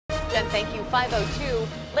And thank you, 502.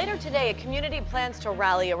 Later today, a community plans to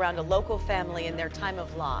rally around a local family in their time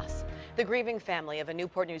of loss. The grieving family of a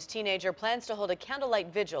Newport News teenager plans to hold a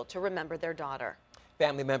candlelight vigil to remember their daughter.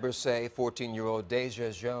 Family members say 14-year-old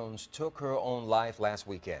Déjah Jones took her own life last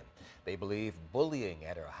weekend. They believe bullying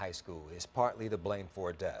at her high school is partly to blame for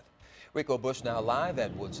her death. Rico Bush now live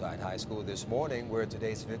at Woodside High School this morning, where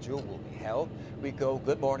today's vigil will be held. Rico,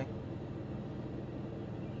 good morning.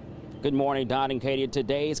 Good morning, Don and Katie.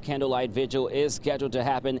 Today's candlelight vigil is scheduled to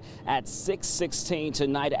happen at 6:16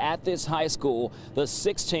 tonight at this high school. The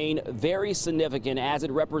 16 very significant as it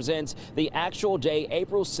represents the actual day,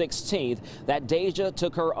 April 16th, that Déjah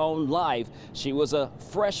took her own life. She was a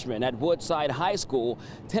freshman at Woodside High School.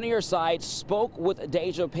 Tennier Side spoke with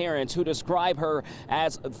Déjah parents who describe her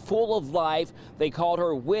as full of life. They called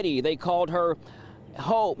her witty. They called her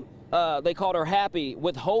hope. They called her happy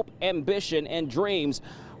with hope, ambition, and dreams.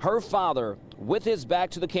 Her father, with his back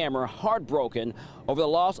to the camera, heartbroken over the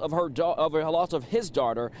loss of his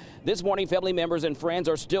daughter. This morning, family members and friends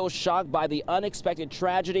are still shocked by the unexpected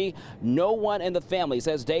tragedy. No one in the family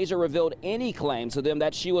says Déjah revealed any claims to them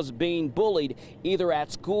that she was being bullied either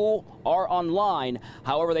at school or online.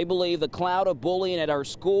 However, they believe the cloud of bullying at her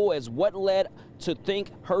school is what led to think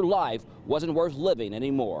her life wasn't worth living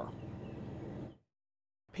anymore.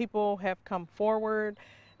 People have come forward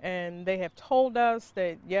and they have told us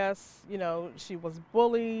that, yes, you know, she was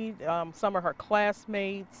bullied, some of her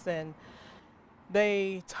classmates, and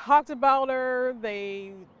they talked about her.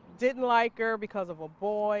 They didn't like her because of a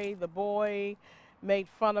boy. The boy made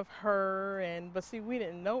fun of her, but see, we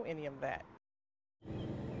didn't know any of that.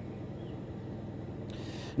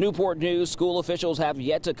 Newport News school officials have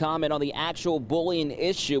yet to comment on the actual bullying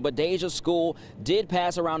issue, but Déjah's school did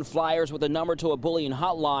pass around flyers with a number to a bullying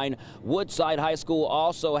hotline. Woodside High School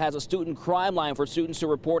also has a student crime line for students to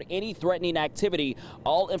report any threatening activity.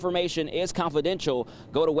 All information is confidential.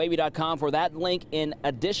 Go to wavy.com for that link and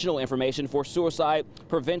additional information for suicide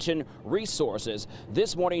prevention resources.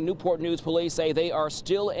 This morning, Newport News police say they are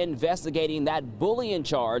still investigating that bullying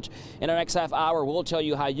charge. In our next half hour, we'll tell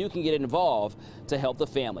you how you can get involved to help the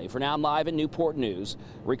family. For now, I'm live in Newport News.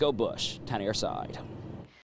 Rico Bush, Tennier Side.